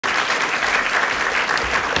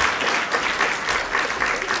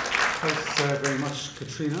very much,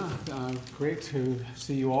 Katrina. Great to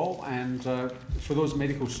see you all. And for those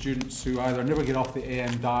medical students who either never get off the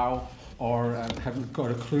AM dial or haven't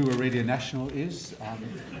got a clue where Radio National is,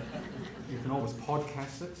 you can always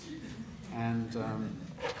podcast it.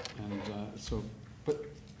 But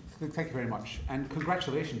thank you very much. And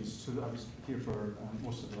congratulations to, I was here for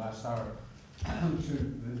most of the last hour, to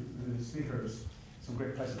the speakers, some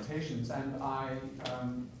great presentations.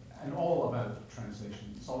 And all about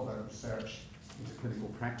translation. It's all about research into clinical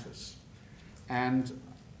practice. And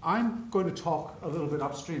I'm going to talk a little bit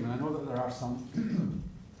upstream, and I know that there are some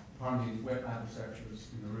wet lab researchers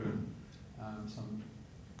in the room, some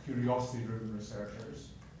curiosity-driven researchers,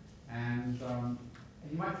 and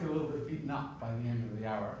you might feel a little bit beaten up by the end of the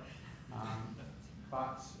hour,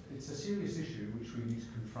 but it's a serious issue which we need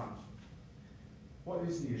to confront. What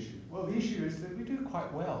is the issue? Well, the issue is that we do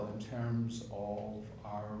quite well in terms of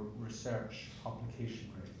our research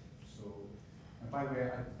publication rate. So, and by the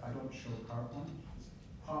way, I don't show PowerPoint. It's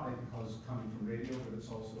partly because coming from radio, but it's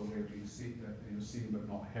also a way of being seen but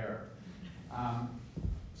not heard.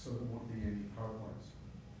 So there won't be any PowerPoints.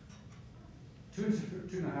 2.5%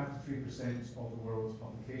 to 3% of the world's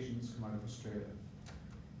publications come out of Australia.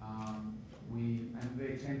 And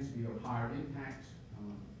they tend to be of higher impact.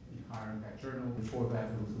 Higher Impact Journal. Before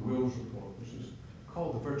that, there was the Wills Report, which is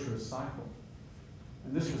called the virtuous cycle.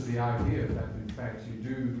 And this was the idea that, in fact, you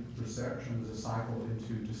do research and there's a cycle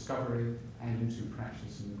into discovery and into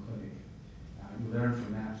practice in the clinic. You learn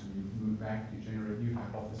from that and you move back, you generate new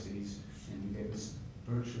hypotheses, and you get this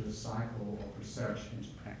virtuous cycle of research into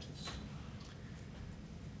practice.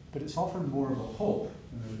 But it's often more of a hope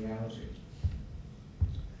than a reality.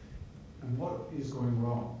 And what is going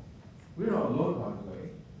wrong? We're not alone, by the way.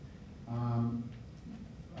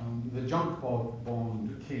 The junk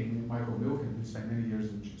bond king, Michael Milken, who spent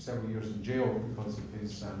several years in jail because of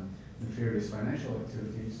his nefarious financial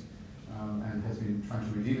activities, and has been trying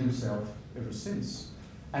to redeem himself ever since.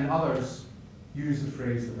 And others use the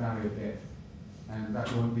phrase the valley of death. And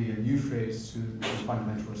that won't be a new phrase to the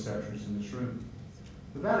fundamental researchers in this room.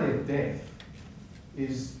 The valley of death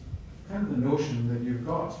is kind of the notion that you've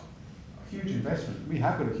got huge investment. We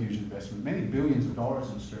have got a huge investment, many billions of dollars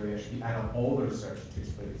in Australia, actually add up all the research that takes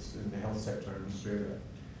place in the health sector in Australia.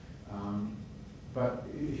 But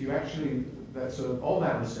if you actually, so all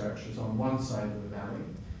that research is on one side of the valley,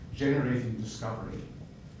 generating discovery,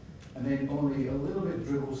 and then only a little bit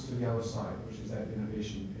dribbles to the other side, which is that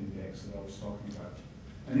innovation index that I was talking about.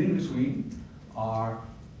 And in between are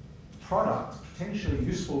products, potentially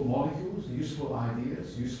useful molecules, useful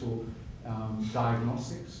ideas, useful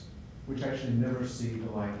diagnostics, which actually never see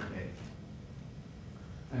the light of day.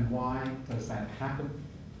 And why does that happen?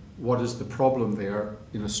 What is the problem there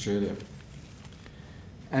in Australia?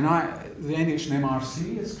 And the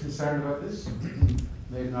NHMRC is concerned about this.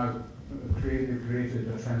 They've now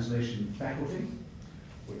created a translation faculty,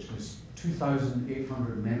 which has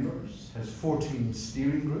 2,800 members, has 14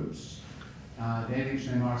 steering groups. The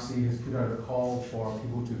NHMRC has put out a call for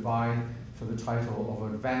people to vie for the title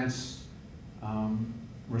of Advanced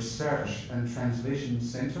Research and Translation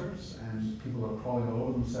Centres, and people are calling all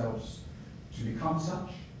of themselves to become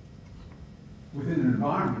such, within an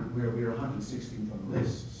environment where we're 116th on the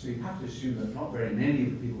list. So you have to assume that not very many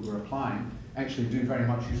of the people who are applying actually do very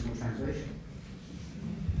much useful translation.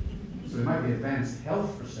 So there might be advanced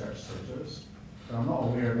health research centres, but I'm not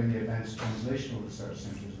aware of any advanced translational research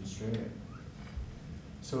centres in Australia.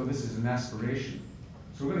 So this is an aspiration.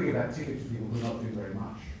 So we're going to give that ticket to people who don't do very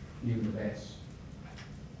much, even the best.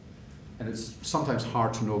 And it's sometimes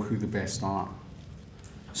hard to know who the best are.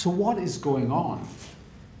 So what is going on?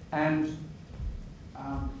 And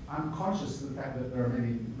I'm conscious of the fact that there are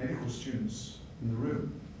many medical students in the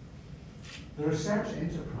room. The research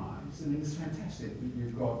enterprise, I mean, it's fantastic.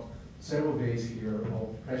 You've got several days here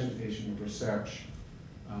of presentation of research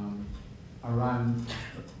around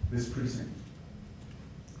this precinct.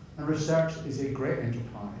 And research is a great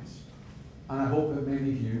enterprise. And I hope that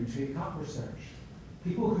many of you take up research.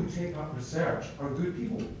 People who take up research are good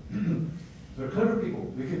people. They're clever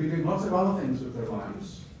people. They could be doing lots of other things with their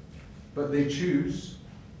lives, but they choose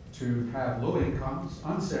to have low incomes,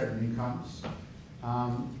 uncertain incomes,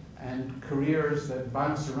 and careers that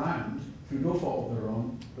bounce around through no fault of their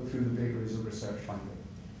own, but through the vagaries of research funding.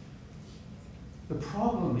 The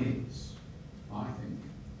problem is, I think,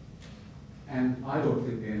 and I don't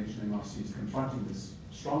think the NHMRC is confronting this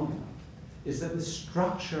strongly enough, is that the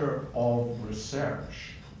structure of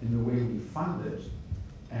research in the way we fund it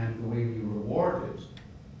and the way we reward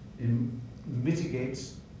it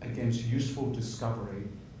mitigates against useful discovery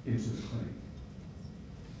into the clinic.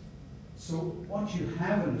 So what you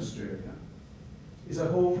have in Australia is a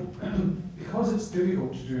whole, because it's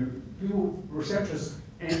difficult to do, researchers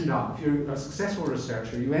end up, if you're a successful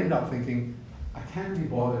researcher, you end up thinking, I can't be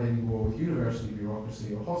bothered anymore with university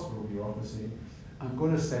bureaucracy or hospital bureaucracy. I'm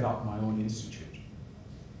going to set up my own institute.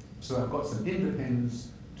 So I've got some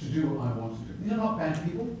independence to do what I want to do. These are not bad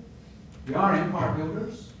people. They are empire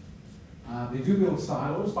builders. They do build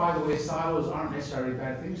silos. By the way, silos aren't necessarily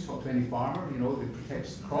bad things. Talk to any farmer, you know, it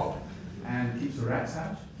protects the crop and keeps the rats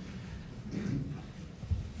out.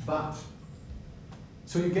 But,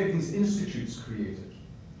 so you get these institutes created.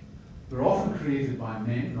 They're often created by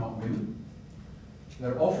men, not women.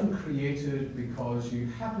 They're often created because you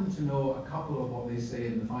happen to know a couple of what they say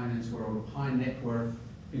in the finance world, high net worth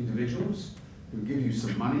individuals who give you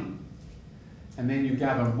some money, and then you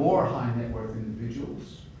gather more high net worth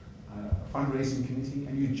individuals, a fundraising committee,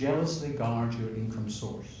 and you jealously guard your income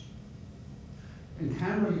source. In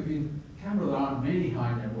Canberra, Canberra, there aren't many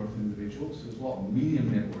high net worth individuals. There's a lot of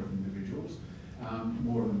medium net worth individuals,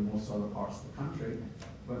 more than most other parts of the country,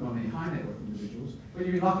 but not many high net worth individuals. But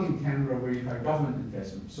you'd be lucky in Canberra where you've had government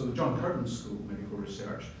investment. So the John Curtin School of Medical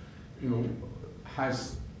Research, you know,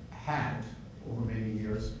 has had over many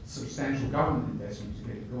years substantial government investment to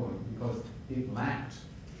get it going because it lacked,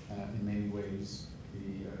 in many ways,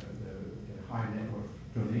 the high net worth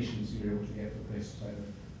donations you were able to get for places like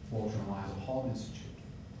the Walter and Eliza Hall Institute.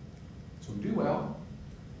 So we do well,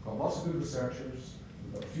 got lots of good researchers,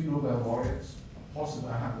 we've got a few Nobel laureates,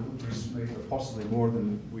 possibly, I have looked recently, but possibly more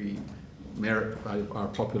than we merit by our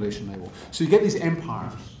population level. So you get these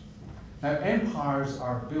empires. Now empires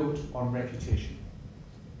are built on reputation.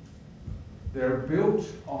 They're built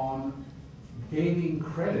on gaining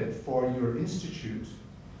credit for your institute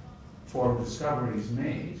for discoveries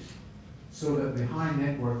made, so that the high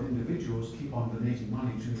net worth individuals keep on donating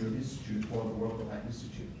money to your institute for the work of that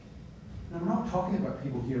institute. Now, we're not talking about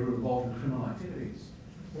people here who are involved in criminal activities.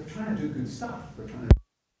 They're trying to do good stuff. They're trying to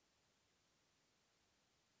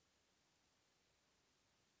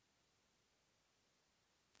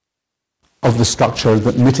of the structure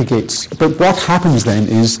that mitigates. But what happens then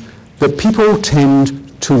is that people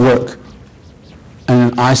tend to work in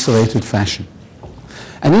an isolated fashion.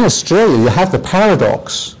 And in Australia, you have the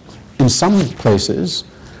paradox in some places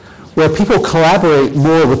where people collaborate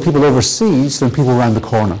more with people overseas than people around the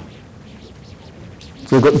corner.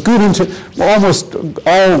 So they've got good, almost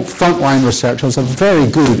all frontline researchers have very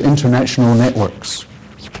good international networks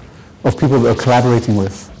of people that they're collaborating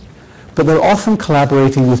with. But they're often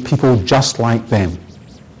collaborating with people just like them.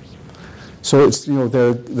 So it's, you know,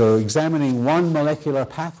 they're examining one molecular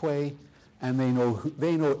pathway and they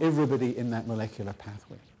know everybody in that molecular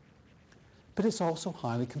pathway. But it's also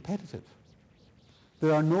highly competitive.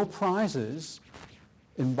 There are no prizes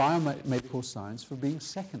in biomedical science for being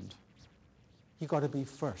second. You've got to be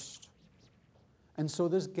first. And so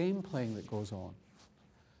there's game playing that goes on.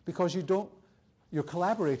 Because your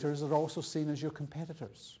collaborators are also seen as your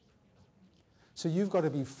competitors. So you've got to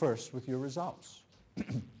be first with your results.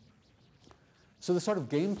 So the sort of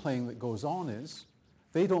game playing that goes on is,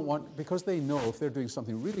 they don't want, because they know if they're doing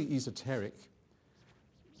something really esoteric,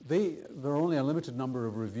 there are only a limited number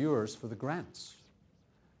of reviewers for the grants.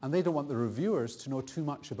 And they don't want the reviewers to know too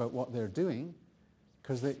much about what they're doing,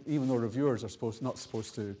 because even though reviewers are not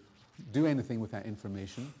supposed to do anything with that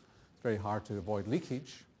information, it's very hard to avoid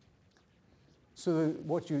leakage. So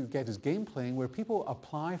what you get is game playing where people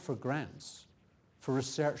apply for grants for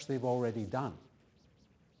research they've already done.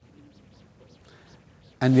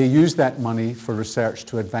 And they use that money for research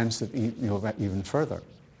to advance it even further.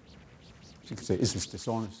 You could say, is this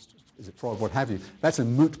dishonest? Is it fraud? What have you? That's a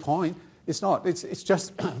moot point. It's not. It's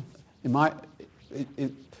just, but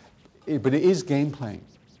it is game playing.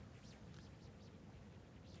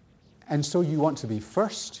 And so you want to be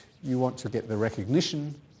first, you want to get the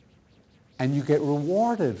recognition, and you get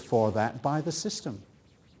rewarded for that by the system.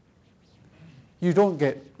 You don't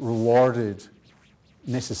get rewarded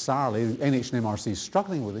necessarily, NHMRC is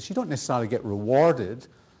struggling with this, you don't necessarily get rewarded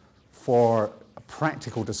for a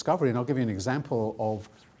practical discovery, and I'll give you an example of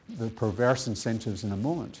the perverse incentives in a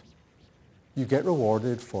moment. You get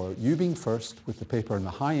rewarded for you being first with the paper in the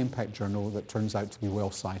high impact journal that turns out to be well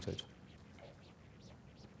cited.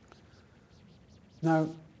 Now,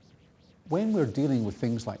 when we're dealing with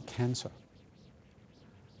things like cancer,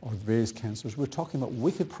 or various cancers, we're talking about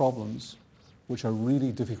wicked problems which are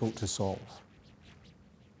really difficult to solve.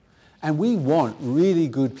 And we want really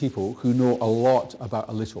good people who know a lot about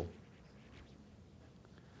a little.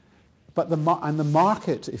 But the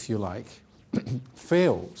market, if you like,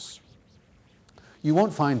 fails. You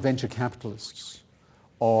won't find venture capitalists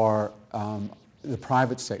or the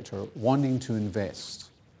private sector wanting to invest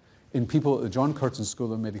in people at the John Curtin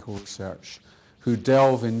School of Medical Research who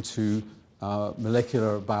delve into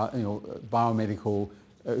molecular, biomedical,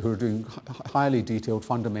 who are doing highly detailed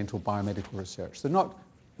fundamental biomedical research. They're not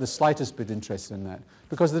the slightest bit interested in that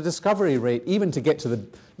because the discovery rate, even to get to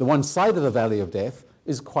the one side of the valley of death,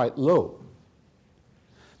 is quite low.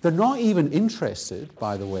 They're not even interested,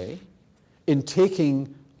 by the way, in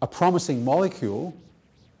taking a promising molecule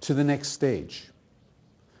to the next stage.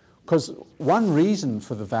 Because one reason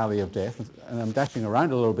for the valley of death, and I'm dashing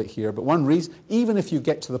around a little bit here, but one reason, even if you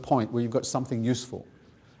get to the point where you've got something useful,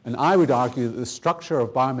 and I would argue that the structure of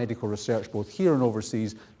biomedical research, both here and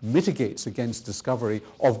overseas, mitigates against discovery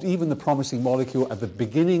of even the promising molecule at the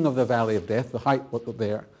beginning of the valley of death, the height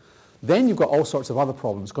there. Then you've got all sorts of other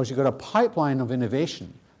problems, because you've got a pipeline of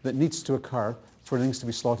innovation that needs to occur for things to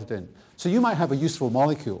be slotted in. So you might have a useful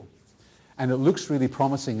molecule, and it looks really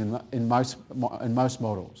promising in mouse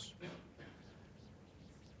models.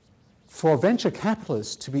 For venture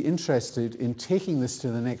capitalists to be interested in taking this to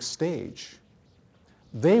the next stage,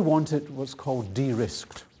 they want it what's called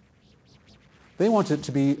de-risked. They want it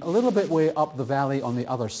to be a little bit way up the valley on the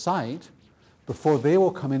other side before they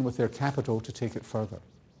will come in with their capital to take it further.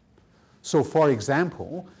 So for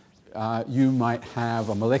example, you might have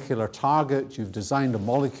a molecular target, you've designed a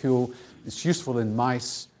molecule, it's useful in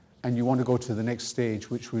mice, and you want to go to the next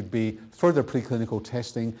stage, which would be further preclinical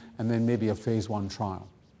testing and then maybe a phase 1 trial.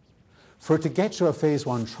 For it to get to a phase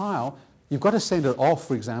 1 trial, you've got to send it off,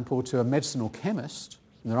 for example, to a medicinal chemist,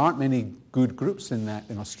 and there aren't many good groups in that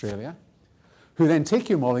in Australia, who then take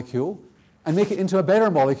your molecule and make it into a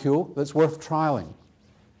better molecule that's worth trialing,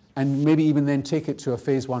 and maybe even then take it to a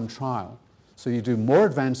phase 1 trial. So you do more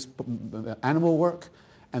advanced animal work,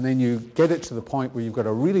 and then you get it to the point where you've got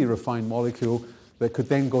a really refined molecule that could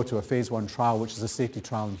then go to a phase 1 trial, which is a safety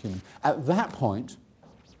trial in human. At that point,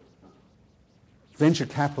 venture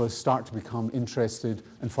capitalists start to become interested,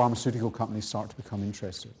 and pharmaceutical companies start to become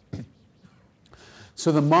interested.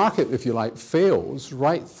 So the market, if you like, fails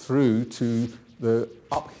right through to the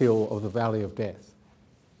uphill of the valley of death.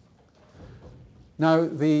 Now,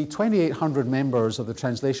 the 2,800 members of the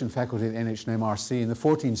translation faculty at NHNMRC and the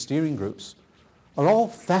 14 steering groups are all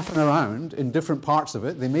faffing around in different parts of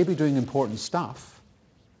it. They may be doing important stuff,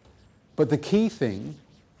 but the key thing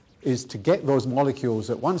is to get those molecules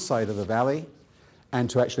at one side of the valley and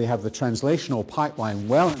to actually have the translational pipeline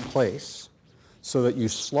well in place so that you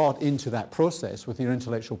slot into that process with your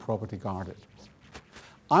intellectual property guarded.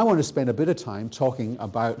 I want to spend a bit of time talking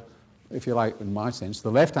about, if you like, in my sense,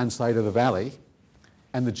 the left-hand side of the valley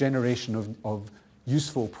and the generation of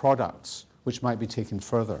useful products which might be taken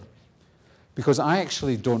further. Because I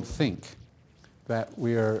actually don't think that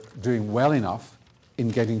we're doing well enough in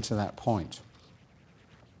getting to that point.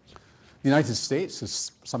 The United States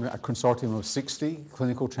is a consortium of 60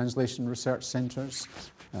 clinical translation research centres.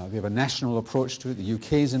 We have a national approach to it. The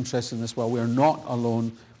UK is interested in this. Well, we're not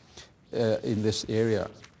alone in this area.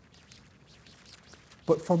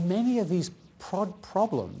 But for many of these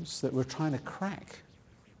problems that we're trying to crack,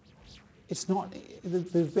 it's not,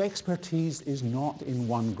 the expertise is not in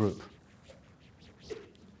one group.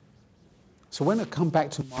 So when I come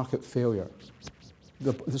back to market failure,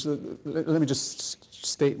 let me just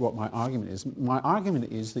state what my argument is. My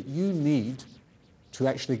argument is that you need to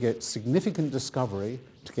actually get significant discovery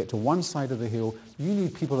to get to one side of the hill. You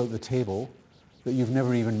need people at the table that you've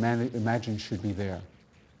never even imagined should be there.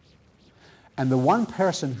 And the one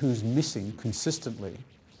person who's missing consistently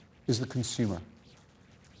is the consumer.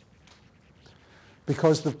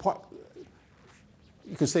 Because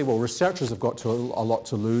you could say, well, researchers have got a lot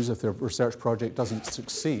to lose if their research project doesn't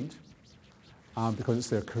succeed because it's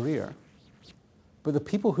their career. But the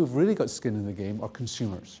people who've really got skin in the game are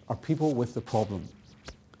consumers, are people with the problem.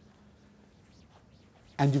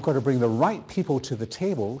 And you've got to bring the right people to the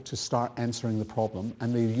table to start answering the problem,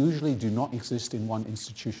 and they usually do not exist in one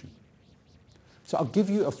institution. So I'll give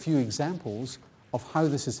you a few examples of how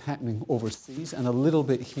this is happening overseas and a little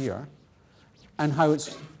bit here, and how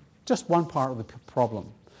it's just one part of the problem.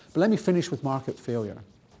 But let me finish with market failure.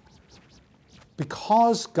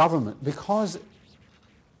 Because government, because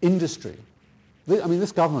industry, I mean,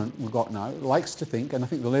 this government we've got now likes to think, and I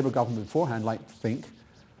think the Labour government beforehand liked to think,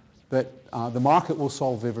 that the market will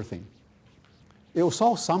solve everything. It will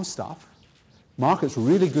solve some stuff. Market's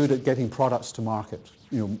really good at getting products to market,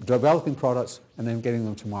 developing products and then getting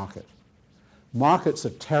them to market. Markets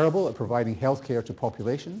are terrible at providing healthcare to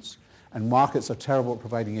populations, and markets are terrible at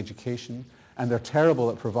providing education, and they're terrible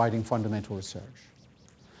at providing fundamental research.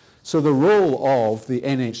 So the role of the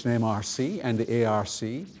NHNMRC and the ARC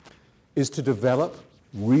is to develop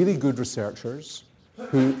really good researchers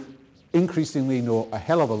who increasingly know a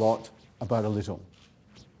hell of a lot about a little.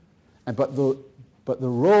 But the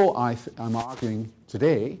role I'm arguing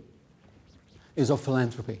today is of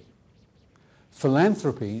philanthropy.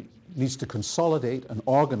 Philanthropy needs to consolidate and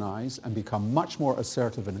organise and become much more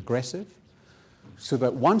assertive and aggressive, so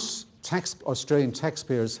that once Australian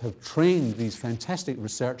taxpayers have trained these fantastic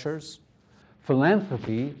researchers,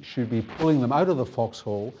 philanthropy should be pulling them out of the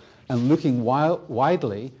foxhole and looking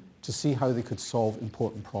widely to see how they could solve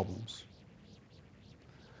important problems.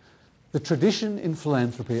 The tradition in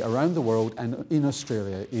philanthropy around the world and in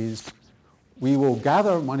Australia is we will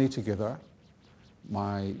gather money together.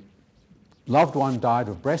 My loved one died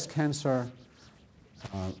of breast cancer,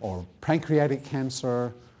 or pancreatic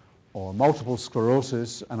cancer, or multiple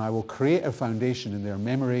sclerosis, and I will create a foundation in their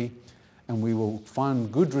memory, and we will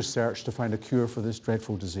fund good research to find a cure for this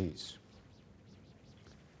dreadful disease.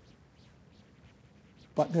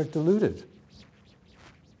 But they're deluded.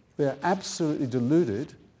 They're absolutely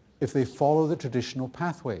deluded if they follow the traditional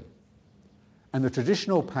pathway. And the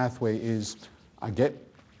traditional pathway is, I get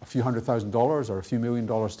a few $100,000 or a few $1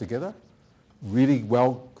 million together, really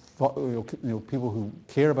well thought, people who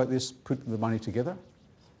care about this put the money together.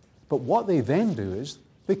 But what they then do is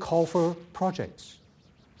they call for projects.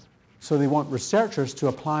 So they want researchers to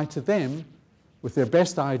apply to them with their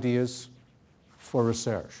best ideas for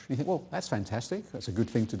research. You think, well, that's fantastic. That's a good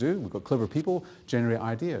thing to do. We've got clever people, generate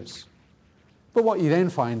ideas. But what you then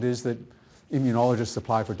find is that immunologists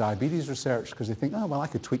apply for diabetes research because they think, oh, well, I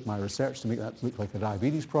could tweak my research to make that look like a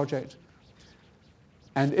diabetes project.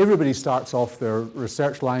 And everybody starts off their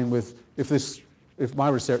research line with, if my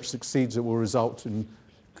research succeeds, it will result in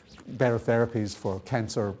better therapies for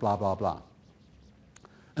cancer, blah, blah, blah.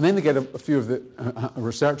 And then they get a few of the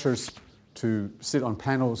researchers to sit on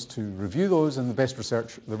panels to review those, and the best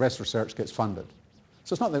research gets funded.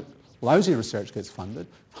 So it's not that lousy research gets funded,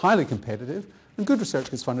 highly competitive, and good research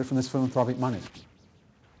gets funded from this philanthropic money.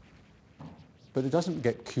 But it doesn't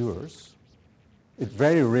get cures. It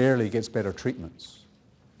very rarely gets better treatments.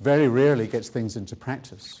 Very rarely gets things into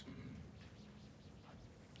practice.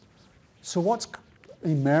 So what's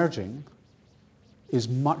emerging is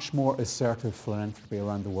much more assertive philanthropy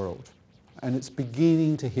around the world. And it's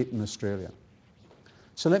beginning to hit in Australia.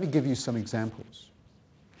 So let me give you some examples.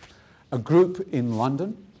 A group in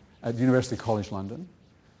London, at University College London,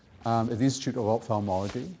 at the Institute of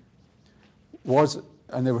Ophthalmology,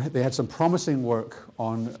 they had some promising work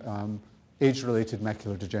on age-related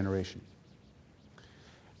macular degeneration.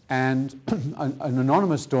 And an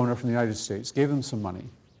anonymous donor from the United States gave them some money.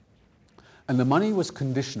 And the money was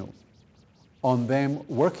conditional on them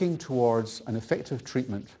working towards an effective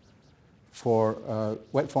treatment for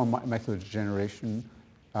wet form macular degeneration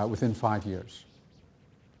within 5 years.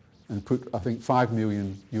 And put, I think, $5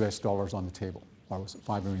 million on the table. Or was it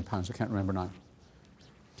 £5 million? I can't remember now.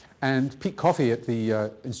 And Pete Coffey at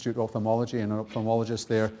the Institute of Ophthalmology and an ophthalmologist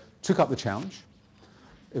there took up the challenge.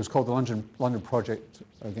 It was called the London Project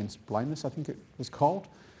Against Blindness, I think it was called.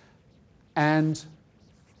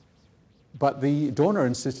 But the donor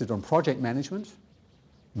insisted on project management,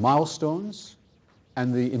 milestones,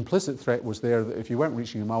 and the implicit threat was there that if you weren't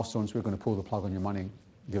reaching your milestones, we were going to pull the plug on your money and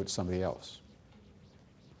give it to somebody else.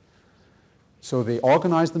 So they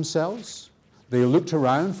organized themselves, they looked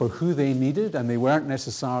around for who they needed, and they weren't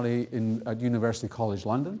necessarily at University College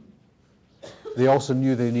London. They also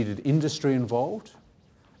knew they needed industry involved,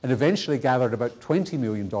 and eventually gathered about $20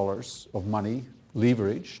 million of money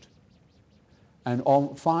leveraged. And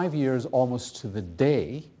 5 years almost to the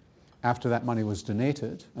day after that money was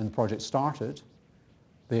donated and the project started,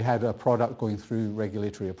 they had a product going through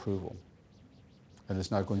regulatory approval. And it's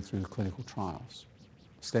now going through clinical trials.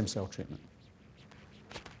 Stem cell treatment.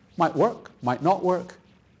 Might work, might not work,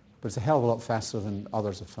 but it's a hell of a lot faster than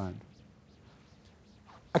others have found.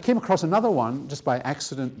 I came across another one just by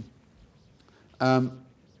accident. I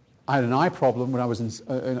had an eye problem when I was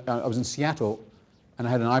in Seattle, and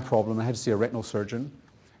I had an eye problem. I had to see a retinal surgeon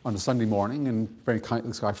on a Sunday morning, and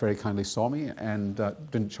this guy very kindly saw me and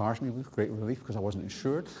didn't charge me, with great relief because I wasn't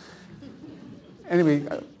insured. Anyway,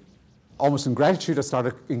 almost in gratitude, I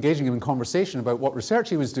started engaging him in conversation about what research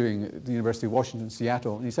he was doing at the University of Washington,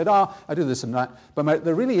 Seattle. And he said, I do this and that. But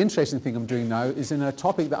the really interesting thing I'm doing now is in a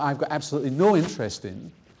topic that I've got absolutely no interest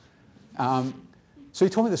in. So he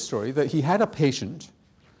told me this story, that he had a patient,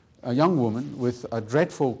 a young woman, with a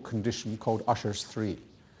dreadful condition called Usher's 3,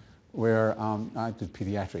 where I did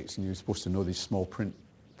pediatrics, and you're supposed to know these small print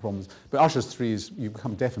problems. But Usher's 3 is you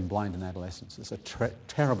become deaf and blind in adolescence. It's a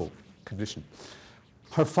terrible condition.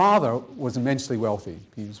 Her father was immensely wealthy.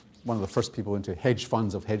 He was one of the first people into hedge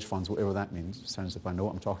funds, whatever that means. It sounds as if I know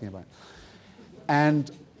what I'm talking about.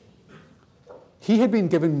 And he had been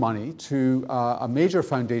giving money to a major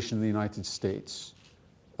foundation in the United States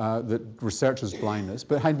that researches blindness,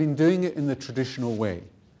 but had been doing it in the traditional way,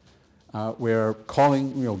 where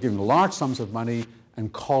giving large sums of money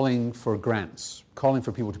and calling for grants, calling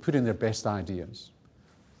for people to put in their best ideas.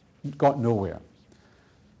 Got nowhere.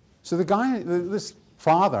 So this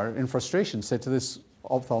father, in frustration, said to this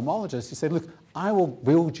ophthalmologist, he said, look, I will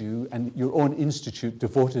build you your own institute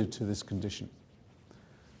devoted to this condition.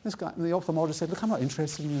 This guy, the ophthalmologist said, look, I'm not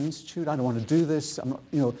interested in an institute. I don't want to do this. I'm not,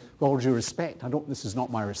 with all due respect, this is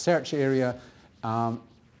not my research area.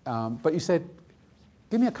 But he said,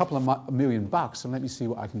 give me a couple of $1 million and let me see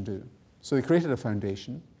what I can do. So they created a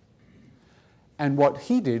foundation. And what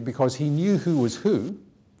he did, because he knew who was who,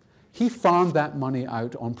 he farmed that money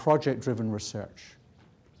out on project-driven research.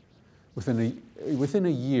 Within a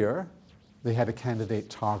year, they had a candidate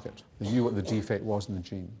target. They knew what the defect was in the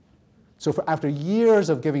gene. So after years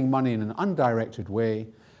of giving money in an undirected way,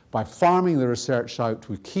 by farming the research out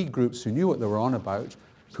with key groups who knew what they were on about,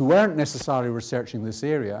 who weren't necessarily researching this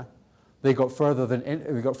area, they got further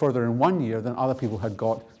in 1 year than other people had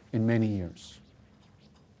got in many years.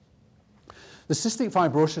 The Cystic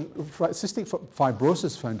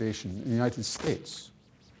Fibrosis Foundation in the United States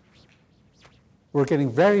were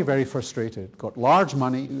getting very, very frustrated, got large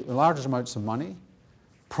amounts of money,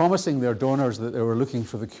 promising their donors that they were looking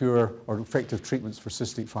for the cure or effective treatments for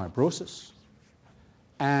cystic fibrosis,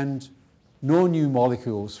 and no new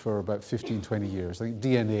molecules for about 15, 20 years. I think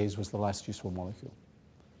DNase was the last useful molecule.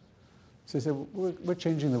 So they said, we're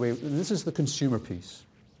changing the way, and this is the consumer piece.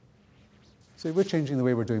 So we're changing the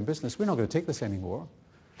way we're doing business. We're not going to take this anymore.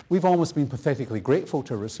 We've almost been pathetically grateful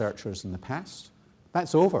to researchers in the past.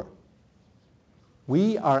 That's over.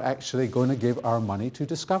 We are actually going to give our money to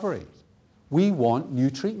discovery. We want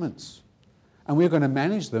new treatments. And we're going to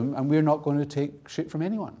manage them, and we're not going to take shit from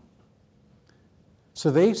anyone.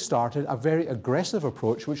 So they started a very aggressive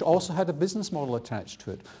approach, which also had a business model attached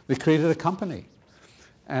to it. They created a company,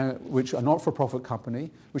 a not-for-profit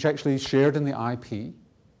company, which actually shared in the IP.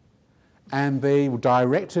 And they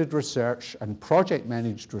directed research and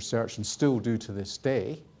project-managed research, and still do to this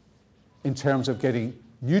day, in terms of getting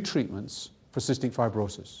new treatments for cystic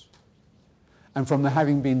fibrosis. And from there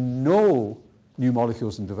having been no new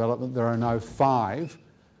molecules in development, there are now 5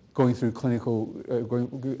 going through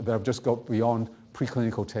that have just got beyond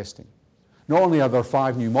preclinical testing. Not only are there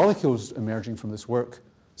 5 new molecules emerging from this work,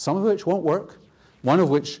 some of which won't work, one of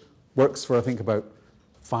which works for, I think, about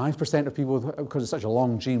 5% of people, because it's such a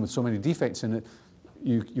long gene with so many defects in it,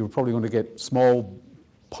 you're probably going to get small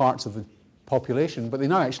parts of the population, but they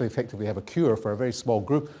now actually effectively have a cure for a very small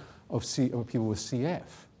group of people with CF.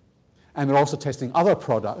 And they're also testing other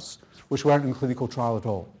products which weren't in clinical trial at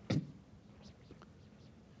all.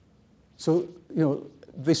 So,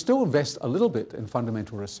 they still invest a little bit in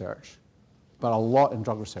fundamental research, but a lot in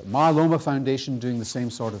drug research. Myeloma Foundation doing the same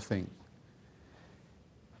sort of thing.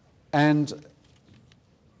 And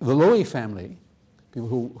the Lowy family, people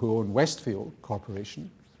who own Westfield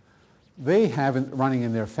Corporation, they have running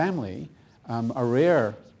in their family a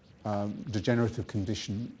rare degenerative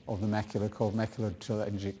condition of the macula called macular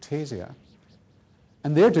telangiectasia,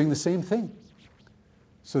 and they're doing the same thing.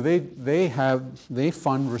 So they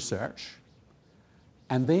fund research,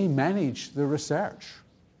 and they manage the research.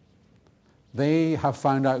 They have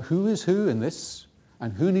found out who is who in this,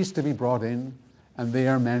 and who needs to be brought in, and they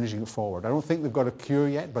are managing it forward. I don't think they've got a cure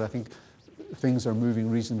yet, but I think things are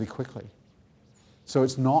moving reasonably quickly. So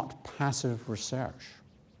it's not passive research.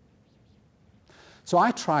 So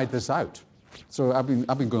I tried this out. So I've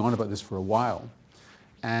been going on about this for a while.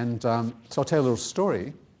 And so I'll tell you a little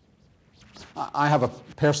story. I have a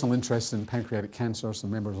personal interest in pancreatic cancer.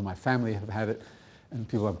 Some members of my family have had it, and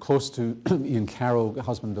people I'm close to. Ian Carroll, the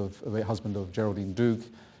husband of Geraldine Doog,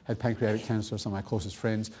 had pancreatic cancer, some of my closest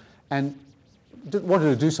friends, and wanted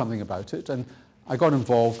to do something about it. And I got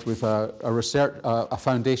involved with a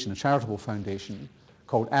foundation, a charitable foundation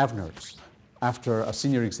called Avner's, after a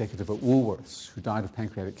senior executive at Woolworths who died of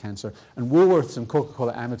pancreatic cancer. And Woolworths and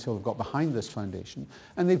Coca-Cola Amatil have got behind this foundation,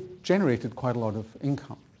 and they've generated quite a lot of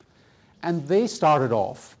income. And they started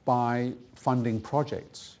off by funding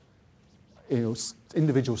projects,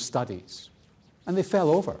 individual studies, and they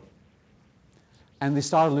fell over. And they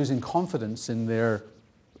started losing confidence in their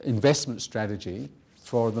investment strategy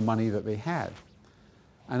for the money that they had.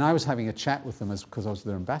 And I was having a chat with them because I was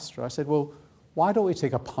their ambassador. I said, well, why don't we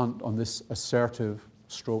take a punt on this assertive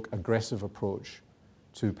stroke aggressive approach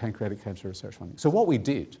to pancreatic cancer research funding? So what we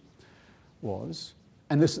did was,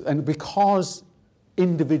 and because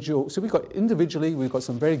we've got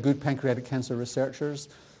some very good pancreatic cancer researchers.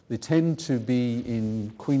 They tend to be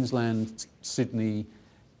in Queensland, Sydney,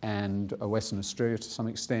 and Western Australia to some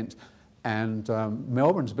extent. And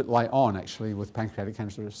Melbourne's a bit light on, actually, with pancreatic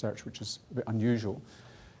cancer research, which is a bit unusual.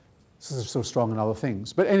 So they're so strong in other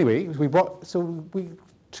things. But anyway, we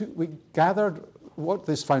gathered, what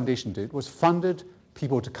this foundation did was funded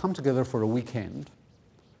people to come together for a weekend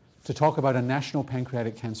to talk about a national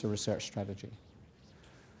pancreatic cancer research strategy.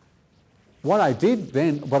 What I did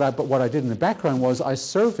then, what I did in the background was I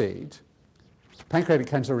surveyed pancreatic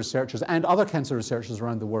cancer researchers and other cancer researchers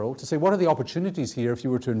around the world to say, what are the opportunities here if you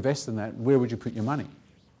were to invest in that? Where would you put your money?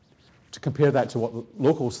 To compare that to what the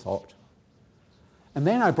locals thought. And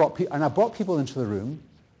then I brought people into the room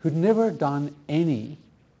who'd never done any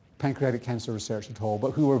pancreatic cancer research at all,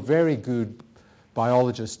 but who were very good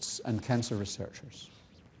biologists and cancer researchers.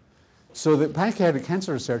 So that pancreatic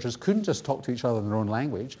cancer researchers couldn't just talk to each other in their own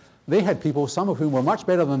language. They had people, some of whom were much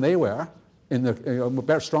better than they were, in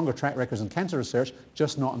the stronger track records in cancer research,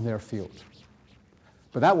 just not in their field.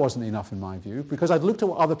 But that wasn't enough in my view, because I'd looked at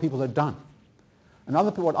what other people had done. And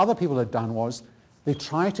what other people had done was they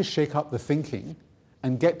tried to shake up the thinking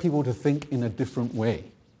and get people to think in a different way.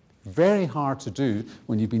 Very hard to do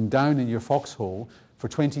when you've been down in your foxhole for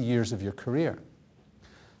 20 years of your career.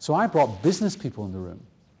 So I brought business people in the room,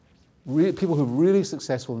 people who are really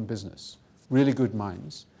successful in business, really good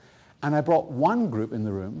minds. And I brought one group in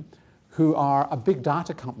the room who are a big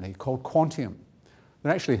data company called Quantium.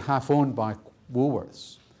 They're actually half owned by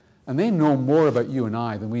Woolworths. And they know more about you and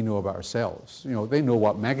I than we know about ourselves. You know, they know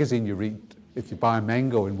what magazine you read if you buy a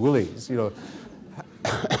mango in Woolies, you know,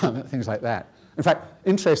 things like that. In fact,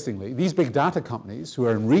 interestingly, these big data companies who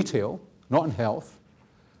are in retail, not in health,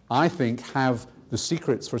 I think have the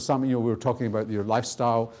secrets for some, you know, we were talking about your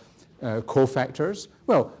lifestyle cofactors.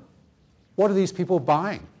 Well, what are these people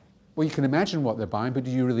buying? Well, you can imagine what they're buying, but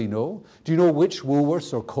do you really know? Do you know which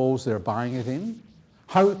Woolworths or Coles they're buying it in?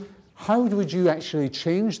 How would you actually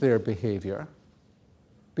change their behavior?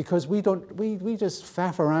 Because we just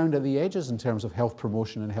faff around at the edges in terms of health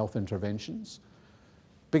promotion and health interventions.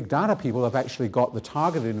 Big data people have actually got the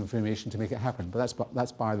targeted information to make it happen, but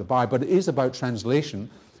that's by the by. But it is about translation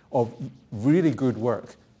of really good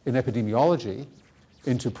work in epidemiology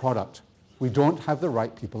into product. We don't have the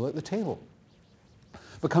right people at the table.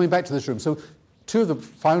 But coming back to this room, so two of the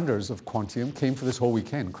founders of Quantium came for this whole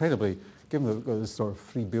weekend. Incredibly, given this sort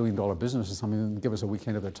of $3 billion business or something, and give us a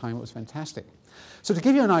weekend of their time, it was fantastic. So to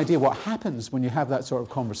give you an idea what happens when you have that sort of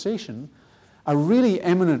conversation, a really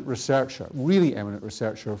eminent researcher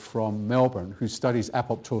from Melbourne who studies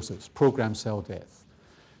apoptosis, programmed cell death.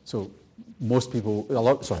 So most people,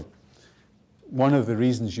 one of the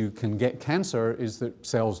reasons you can get cancer is that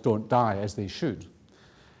cells don't die as they should,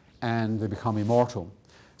 and they become immortal.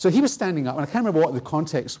 So he was standing up, and I can't remember what the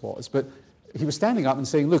context was, but he was standing up and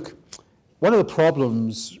saying, look, one of the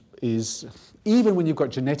problems is even when you've got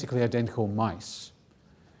genetically identical mice,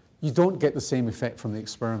 you don't get the same effect from the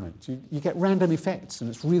experiment. You get random effects, and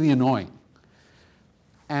it's really annoying.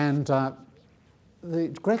 And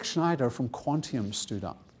Greg Schneider from Quantium stood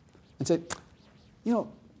up and said, you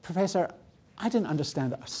know, Professor, I didn't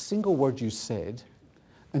understand a single word you said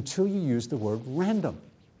until you used the word random.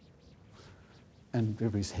 And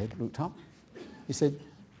everybody's head looked up. He said,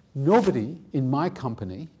 nobody in my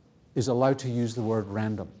company is allowed to use the word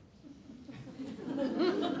random.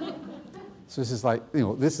 So this is like, you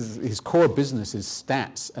know, this is his core business is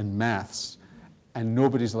stats and maths, and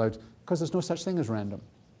nobody's allowed, because there's no such thing as random.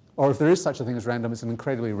 Or if there is such a thing as random, it's an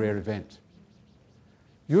incredibly rare event.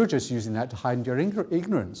 You're just using that to hide your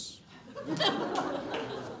ignorance.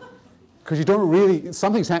 Because you don't really,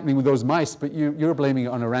 something's happening with those mice, but you're blaming it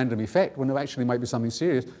on a random effect when it actually might be something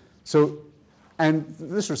serious. So, and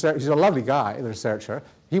this researcher, he's a lovely guy, the researcher,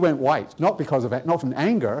 he went white, not because of it, not from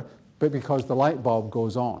anger, but because the light bulb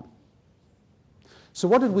goes on. So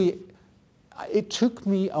it took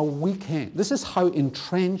me a weekend. This is how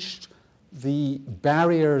entrenched the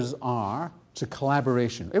barriers are to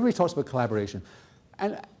collaboration. Everybody talks about collaboration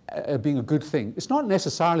and being a good thing. It's not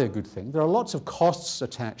necessarily a good thing. There are lots of costs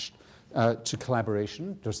attached to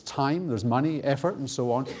collaboration. There's time, there's money, effort, and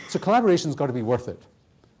so on. So collaboration's got to be worth it.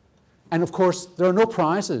 And of course, there are no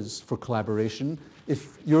prizes for collaboration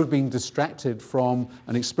if you're being distracted from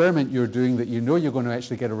an experiment you're doing that you know you're going to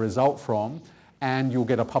actually get a result from, and you'll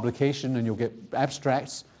get a publication, and you'll get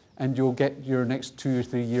abstracts, and you'll get your next 2 or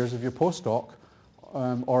 3 years of your postdoc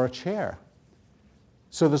or a chair.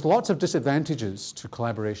 So there's lots of disadvantages to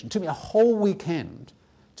collaboration. It took me a whole weekend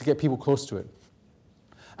to get people close to it.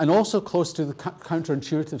 And also close to the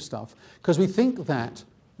counterintuitive stuff, because we think that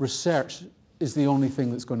research is the only thing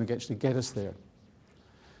that's going to actually get us there.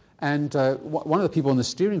 And one of the people in the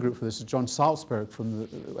steering group for this is John Salzberg from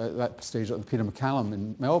at that stage at the Peter MacCallum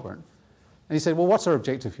in Melbourne. And he said, well, what's our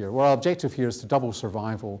objective here? Well, our objective here is to double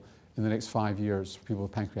survival in the next 5 years for people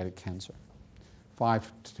with pancreatic cancer,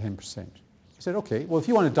 5 to 10%. He said, okay, well, if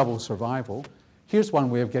you want to double survival, here's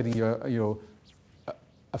one way of getting you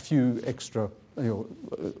a few extra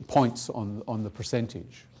points on the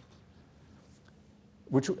percentage.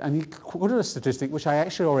 And he quoted a statistic which I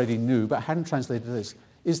actually already knew but hadn't translated this,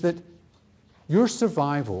 is that your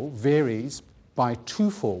survival varies by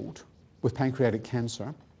twofold with pancreatic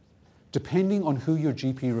cancer depending on who your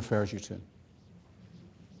GP refers you to.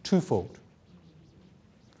 Twofold.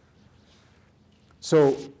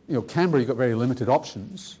 So, Canberra, you've got very limited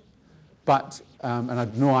options, but, and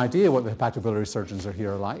I've no idea what the hepatobiliary surgeons are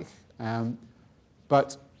here like,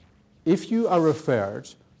 but if you are referred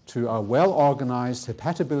to a well-organized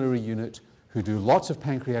hepatobiliary unit who do lots of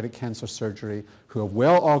pancreatic cancer surgery, who have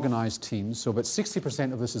well-organized teams, so about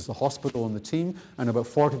 60% of this is the hospital and the team, and about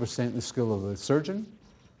 40% the skill of the surgeon,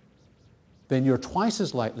 then you're twice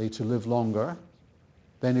as likely to live longer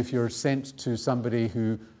than if you're sent to somebody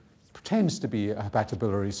who pretends to be a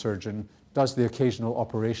hepatobiliary surgeon, does the occasional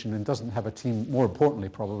operation and doesn't have a team, more importantly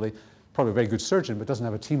probably a very good surgeon, but doesn't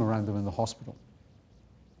have a team around them in the hospital.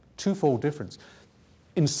 Twofold difference.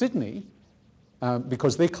 In Sydney,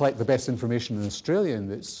 because they collect the best information in Australia in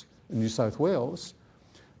this, in New South Wales,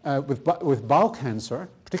 with bowel cancer,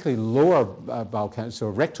 particularly lower bowel cancer, so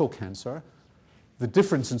rectal cancer, the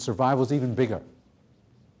difference in survival is even bigger.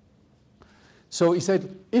 So he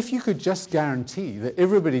said, if you could just guarantee that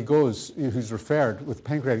everybody who's referred with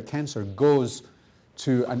pancreatic cancer goes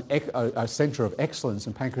to a centre of excellence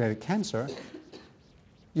in pancreatic cancer,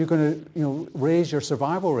 you're going to raise your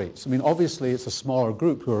survival rates. I mean, obviously it's a smaller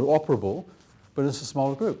group who are operable, but it's a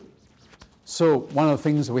smaller group. So one of the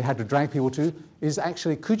things that we had to drag people to is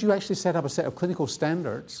actually, could you actually set up a set of clinical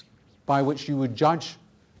standards by which you would judge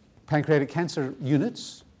pancreatic cancer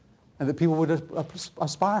units and that people would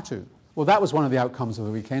aspire to? Well, that was one of the outcomes of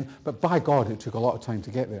the weekend, but by God, it took a lot of time to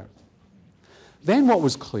get there. Then what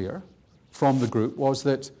was clear from the group was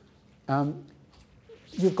that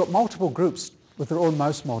you've got multiple groups with their own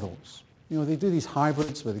mouse models. They do these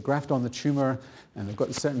hybrids where they graft on the tumour and they've got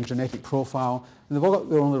a certain genetic profile, and they've all got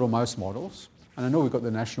their own little mouse models. And I know we've got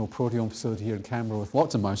the National Proteome Facility here in Canberra with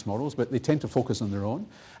lots of mouse models, but they tend to focus on their own.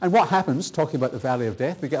 And what happens, talking about the Valley of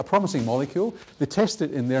Death, they get a promising molecule, they test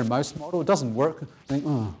it in their mouse model, it doesn't work, they think,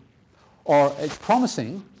 oh. Or it's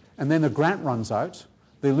promising, and then the grant runs out,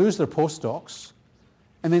 they lose their postdocs,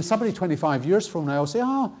 and then somebody 25 years from now will say,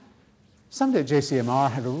 oh, somebody at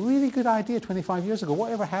JCMR had a really good idea 25 years ago,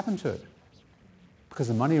 whatever happened to it? Because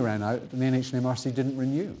the money ran out and the NHMRC didn't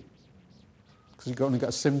renew. Because you only got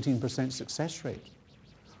a 17% success rate.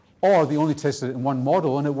 Or they only tested it in one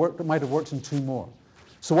model and it might have worked in 2 more.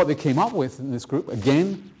 So what they came up with in this group,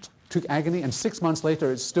 again, took agony, and 6 months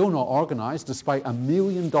later it's still not organized, despite $1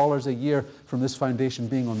 million a year from this foundation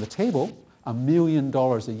being on the table, $1 million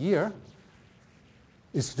a year,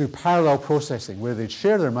 is to do parallel processing, where they'd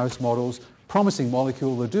share their mouse models, promising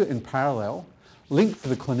molecule, they'll do it in parallel, linked to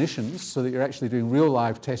the clinicians so that you're actually doing real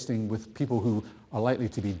live testing with people who are likely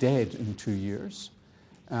to be dead in 2 years.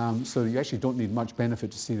 So you actually don't need much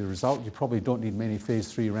benefit to see the result. You probably don't need many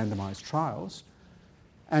phase 3 randomized trials.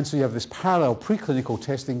 And so you have this parallel preclinical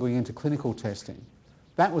testing going into clinical testing.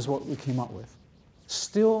 That was what we came up with.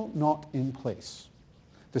 Still not in place,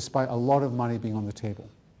 despite a lot of money being on the table.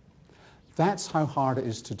 That's how hard it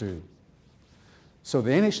is to do. So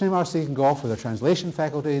the NHMRC can go off with their translation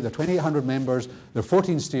faculty, their 2,800 members, their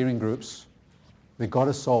 14 steering groups. They've got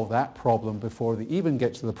to solve that problem before they even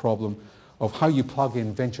get to the problem of how you plug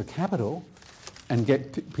in venture capital and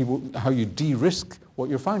get people, how you de-risk what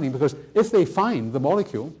you're finding. Because if they find the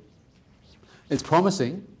molecule, it's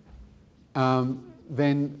promising,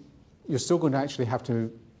 then you're still going to actually have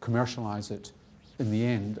to commercialize it in the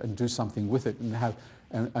end and do something with it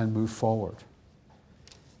and move forward.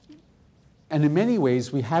 And in many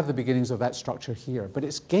ways, we have the beginnings of that structure here, but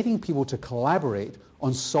it's getting people to collaborate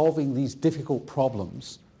on solving these difficult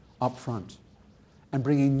problems up front and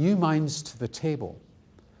bringing new minds to the table.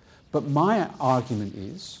 But my argument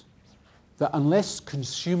is that unless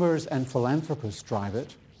consumers and philanthropists drive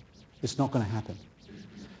it, it's not going to happen.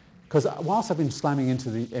 Because whilst I've been slamming into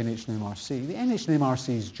the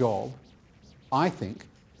NHMRC's job, I think,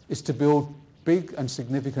 is to build big and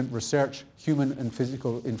significant research, human and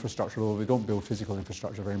physical infrastructure, although we don't build physical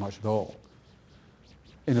infrastructure very much at all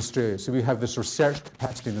in Australia. So we have this research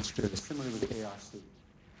capacity in Australia, similarly with the ARC.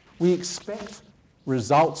 We expect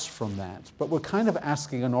results from that, but we're kind of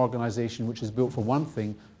asking an organisation which is built for one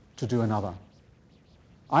thing to do another.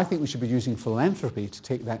 I think we should be using philanthropy to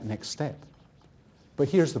take that next step. But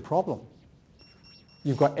here's the problem.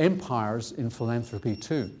 You've got empires in philanthropy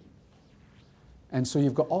too. And so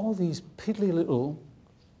you've got all these piddly little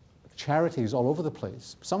charities all over the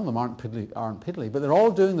place. Some of them aren't piddly, but they're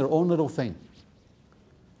all doing their own little thing.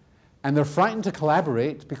 And they're frightened to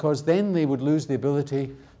collaborate because then they would lose the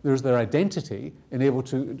ability, there's their identity,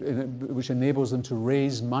 which enables them to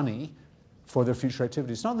raise money for their future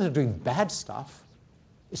activities. It's not that they're doing bad stuff,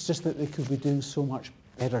 it's just that they could be doing so much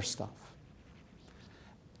better stuff.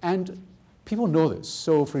 And people know this.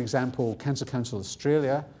 So, for example, Cancer Council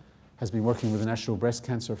Australia has been working with the National Breast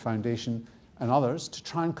Cancer Foundation and others to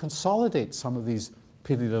try and consolidate some of these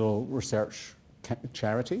piddly little research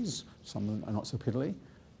charities, some of them are not so piddly,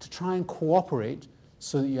 to try and cooperate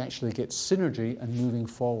so that you actually get synergy and moving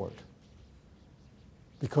forward.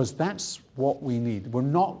 Because that's what we need. We're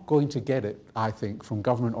not going to get it, I think, from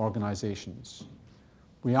government organisations.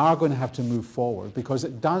 We are going to have to move forward because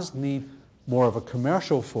it does need more of a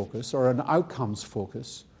commercial focus or an outcomes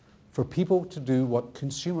focus for people to do what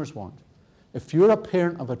consumers want. If you're a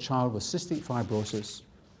parent of a child with cystic fibrosis,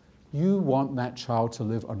 you want that child to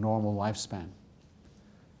live a normal lifespan.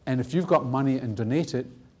 And if you've got money and donate it,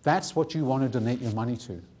 that's what you want to donate your money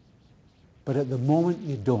to. But at the moment,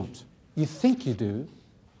 you don't. You think you do,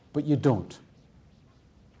 but you don't.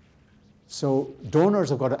 So donors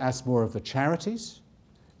have got to ask more of the charities,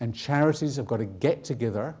 and charities have got to get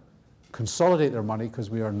together, consolidate their money, because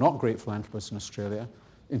we are not great philanthropists in Australia,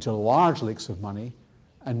 into large lakes of money,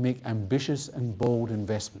 and make ambitious and bold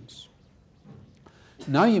investments.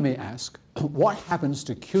 Now you may ask, what happens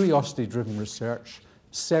to curiosity-driven research,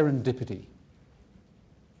 serendipity,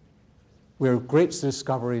 where great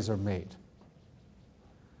discoveries are made?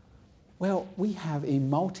 Well, we have a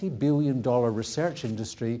multi-billion-dollar research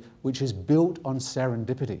industry which is built on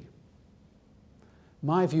serendipity.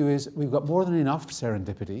 My view is we've got more than enough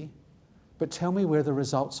serendipity, but tell me where the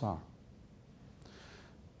results are.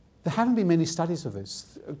 There haven't been many studies of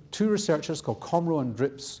this. Two researchers called Comro and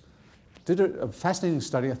Drips did a fascinating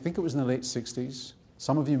study, I think it was in the late 60s.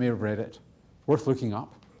 Some of you may have read it, worth looking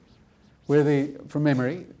up, where they, from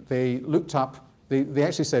memory, they looked up, they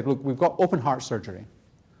actually said, look, we've got open heart surgery.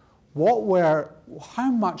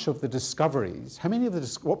 How much of the discoveries,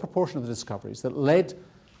 what proportion of the discoveries that led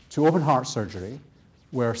to open heart surgery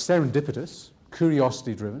were serendipitous,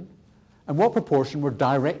 curiosity-driven, and what proportion were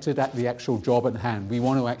directed at the actual job at hand? We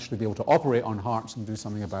want to actually be able to operate on hearts and do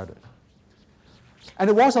something about it. And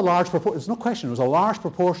it was a large proportion, there's no question, it was a large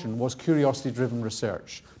proportion was curiosity-driven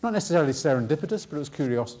research. Not necessarily serendipitous, but it was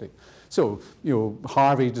curiosity. So,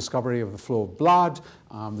 Harvey, discovery of the flow of blood,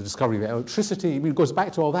 the discovery of electricity. I mean, it goes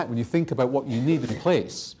back to all that when you think about what you need in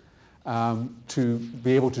place to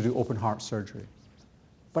be able to do open heart surgery.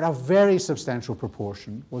 But a very substantial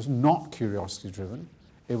proportion was not curiosity-driven.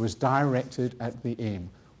 It was directed at the aim.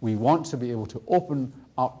 We want to be able to open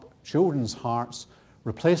up children's hearts,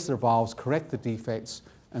 replace their valves, correct the defects,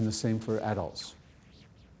 and the same for adults.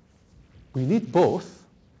 We need both,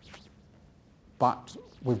 but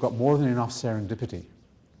we've got more than enough serendipity.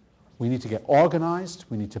 We need to get organized,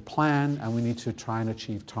 we need to plan, and we need to try and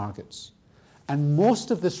achieve targets. And most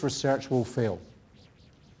of this research will fail.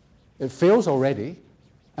 It fails already,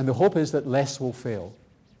 and the hope is that less will fail.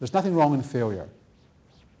 There's nothing wrong in failure.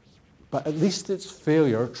 But at least it's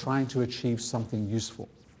failure trying to achieve something useful.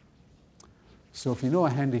 So if you know a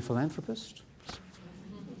handy philanthropist,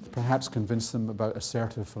 perhaps convince them about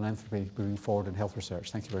assertive philanthropy moving forward in health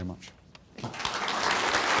research. Thank you very much.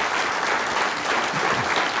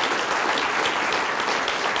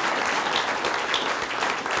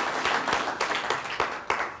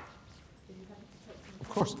 Of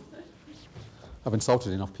course. I've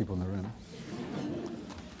insulted enough people in the room.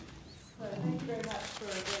 So thank you very much for a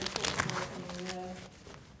very thoughtful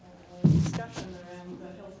discussion around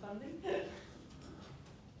health funding. There's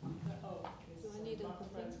some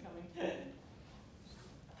microphones coming.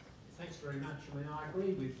 Thanks very much. I mean, I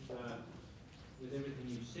agree with everything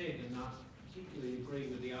you've said, and I particularly agree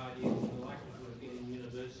with the idea that the likelihood of getting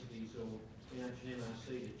universities or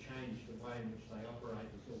NHMRC to change the way in which they operate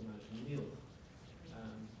is almost nil,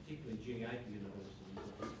 particularly G8 universities,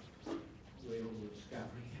 where all the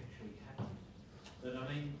discovery actually happens. But I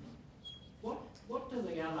mean, what do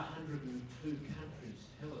the other 102 countries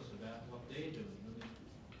tell us about what they're doing? I mean,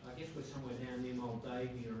 I guess we're somewhere down near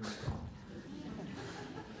Moldavia and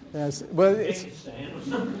yes, well, Pakistan or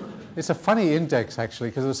something. It's a funny index, actually,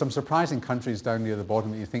 because there's some surprising countries down near the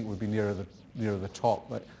bottom that you think would be nearer the top.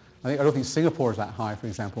 But I don't think Singapore is that high, for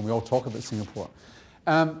example. We all talk about Singapore.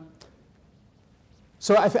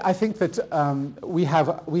 So I think that we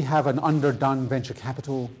have an underdone venture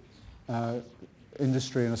capital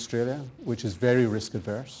industry in Australia, which is very risk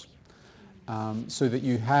adverse. So that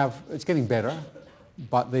it's getting better,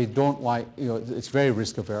 but they don't like, it's very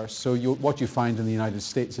risk averse. So what you find in the United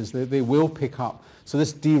States is that they will pick up. So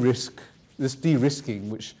this de-risking,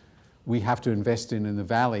 which we have to invest in the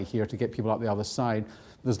valley here to get people up the other side,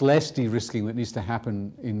 there's less de-risking that needs to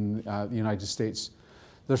happen in the United States.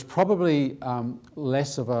 There's probably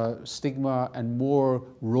less of a stigma and more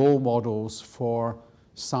role models for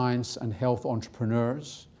science and health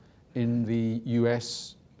entrepreneurs in the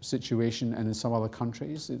US situation and in some other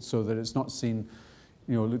countries, so that it's not seen,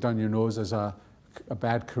 look down your nose as a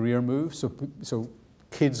bad career move. So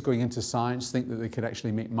kids going into science think that they could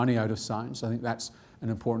actually make money out of science. I think that's an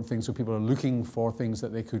important thing. So people are looking for things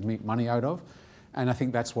that they could make money out of. And I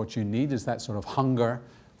think that's what you need, is that sort of hunger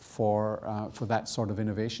for that sort of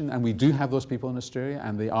innovation. And we do have those people in Australia,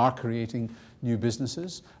 and they are creating new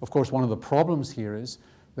businesses. Of course, one of the problems here is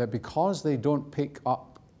that because they don't pick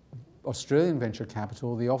up Australian venture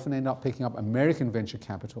capital, they often end up picking up American venture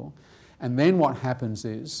capital. And then what happens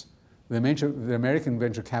is the American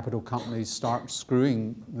venture capital companies start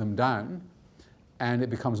screwing them down, and it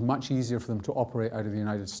becomes much easier for them to operate out of the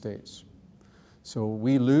United States. So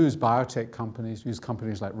we lose biotech companies, we lose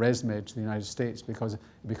companies like ResMed to the United States because it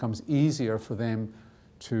becomes easier for them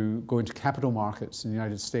to go into capital markets in the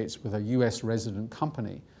United States with a US resident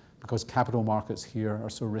company, because capital markets here are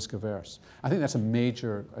so risk averse. I think that's a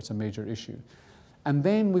major issue. And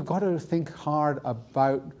then we've got to think hard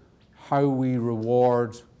about how we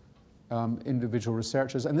reward individual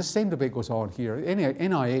researchers. And the same debate goes on here.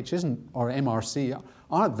 NIH or MRC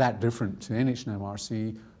aren't that different to NH and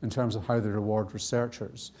MRC in terms of how they reward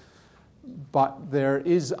researchers. But there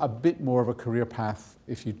is a bit more of a career path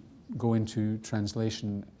if you go into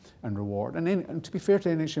translation and reward. And to be fair to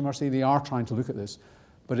NH and MRC, they are trying to look at this.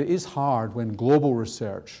 But it is hard when global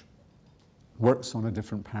research works on a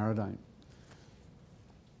different paradigm.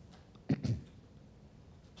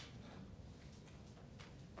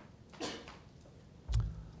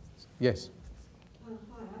 Yes? Hi,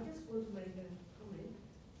 I just want to make a comment.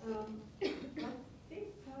 I think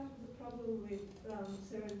part of the problem with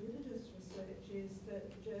serendipitous research is that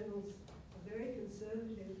journals are very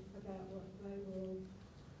conservative about what they will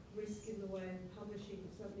risk in the way of publishing.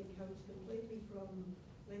 If something comes completely from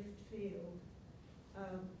left field,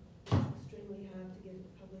 it's extremely hard to get it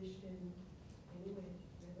published anywhere,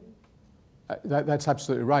 really. That's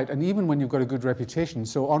absolutely right. And even when you've got a good reputation,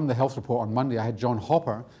 so on the health report on Monday, I had John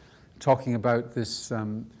Hopper talking about this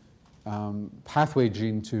pathway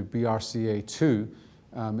gene to BRCA2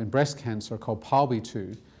 in breast cancer called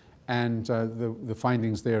PALB2, and the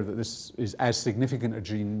findings there that this is as significant a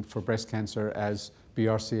gene for breast cancer as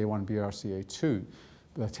BRCA1, BRCA2,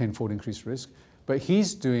 with a 10-fold increased risk. But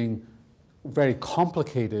he's doing very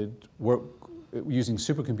complicated work using a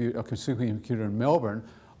supercomputer in Melbourne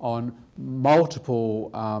on multiple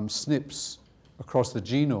SNPs across the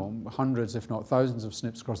genome, hundreds if not thousands of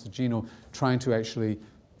SNPs across the genome, trying to actually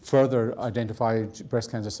further identify breast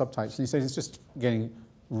cancer subtypes. And he says it's just getting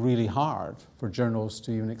really hard for journals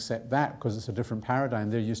to even accept that, because it's a different paradigm.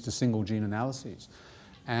 They're used to single gene analyses.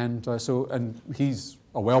 And and he's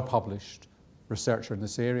a well-published researcher in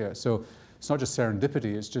this area. So it's not just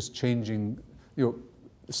serendipity, it's just changing,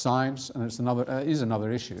 science, and it's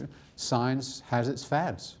another issue. Science has its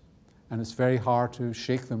fads, and it's very hard to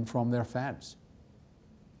shake them from their fads.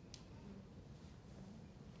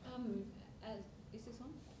 Is this on?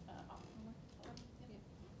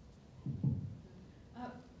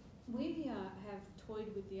 We have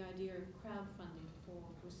toyed with the idea of crowdfunding for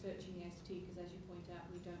researching ST, because as you point out,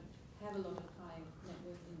 we don't have a lot of high net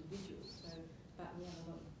worth individuals, but we have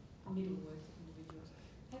a lot of middle worth individuals.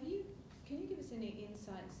 Can you give us any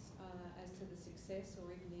insights as to the success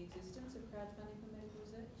or even the existence of crowdfunding for medical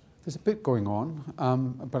research? There's a bit going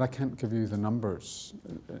on, but I can't give you the numbers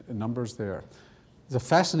there. There's a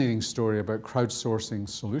fascinating story about crowdsourcing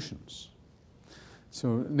solutions.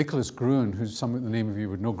 So Nicholas Gruen, who's the name of you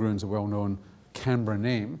would know, Gruen's a well-known Canberra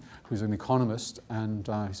name, who's an economist, and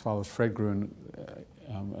his father was Fred Gruen,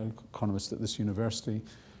 an economist at this university,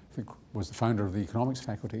 I think was the founder of the economics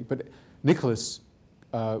faculty. But Nicholas,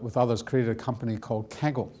 with others, created a company called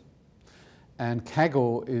Kaggle. And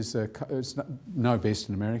Kaggle is it's now based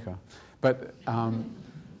in America, but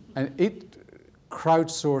and it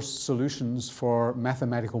crowdsourced solutions for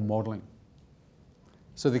mathematical modeling.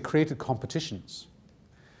 So they created competitions,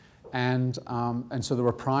 and so there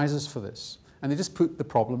were prizes for this, and they just put the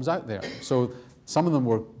problems out there. So some of them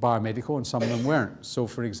were biomedical and some of them weren't. So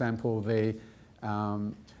for example,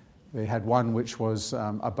 They had one which was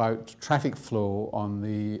about traffic flow on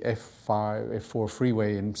the F4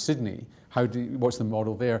 freeway in Sydney. What's the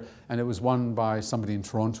model there? And it was won by somebody in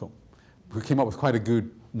Toronto who came up with quite a good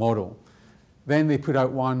model. Then they put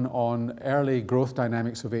out one on early growth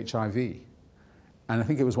dynamics of HIV. And I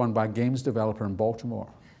think it was won by a games developer in Baltimore.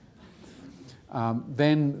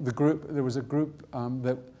 Then there was a group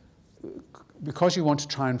that, because you want to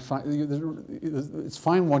try and find, it's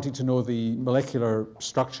fine wanting to know the molecular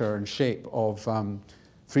structure and shape of,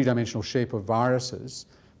 three-dimensional shape of viruses,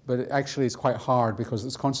 but it actually it's quite hard because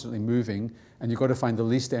it's constantly moving and you've got to find the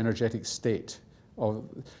least energetic state.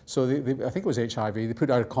 So I think it was HIV, they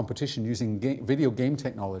put out a competition using video game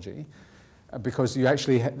technology because you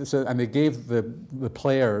actually, and they gave the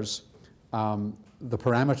players the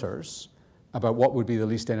parameters about what would be the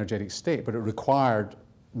least energetic state, but it required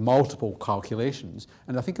multiple calculations,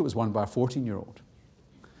 and I think it was won by a 14-year-old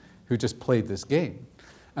who just played this game.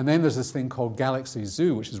 And then there's this thing called Galaxy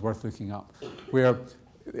Zoo, which is worth looking up, where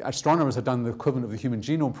astronomers had done the equivalent of the Human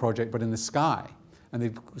Genome Project, but in the sky.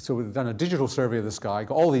 And so they've done a digital survey of the sky,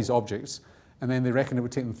 got all these objects, and then they reckoned it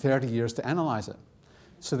would take them 30 years to analyze it.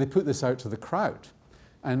 So they put this out to the crowd.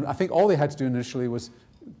 And I think all they had to do initially was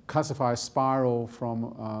classify a spiral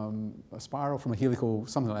from a helical,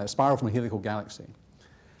 something like that, a spiral from a helical galaxy.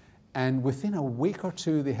 And within a week or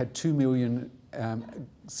two, they had 2 million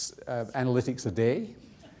analytics a day.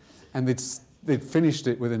 And they'd finished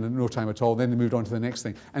it within no time at all. Then they moved on to the next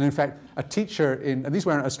thing. And in fact, a teacher and these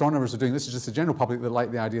weren't astronomers who were doing this, is just the general public that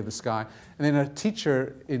liked the idea of the sky. And then a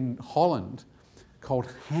teacher in Holland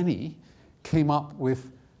called Hanny came up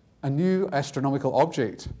with a new astronomical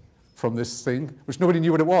object from this thing, which nobody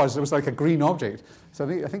knew what it was. It was like a green object. So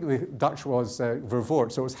I think the Dutch was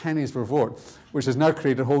Vervoort, so it was Hanny's Vervoort, which has now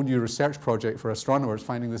created a whole new research project for astronomers,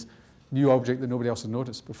 finding this new object that nobody else had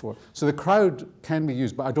noticed before. So the crowd can be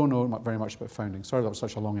used, but I don't know very much about founding. Sorry that was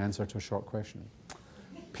such a long answer to a short question.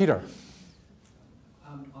 Peter.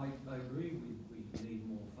 I agree we need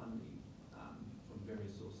more funding from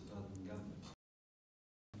various sources other than government.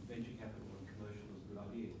 Venture capital and commercial is a good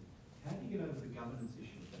idea. How do you get over the governance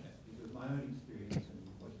issue of that? Because my own experience and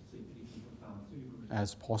what you see particularly from pharmaceuticals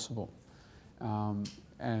As possible,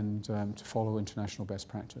 and to follow international best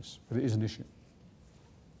practice. But it is an issue.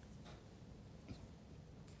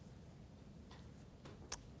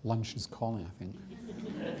 Lunch is calling, I think.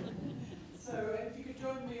 So if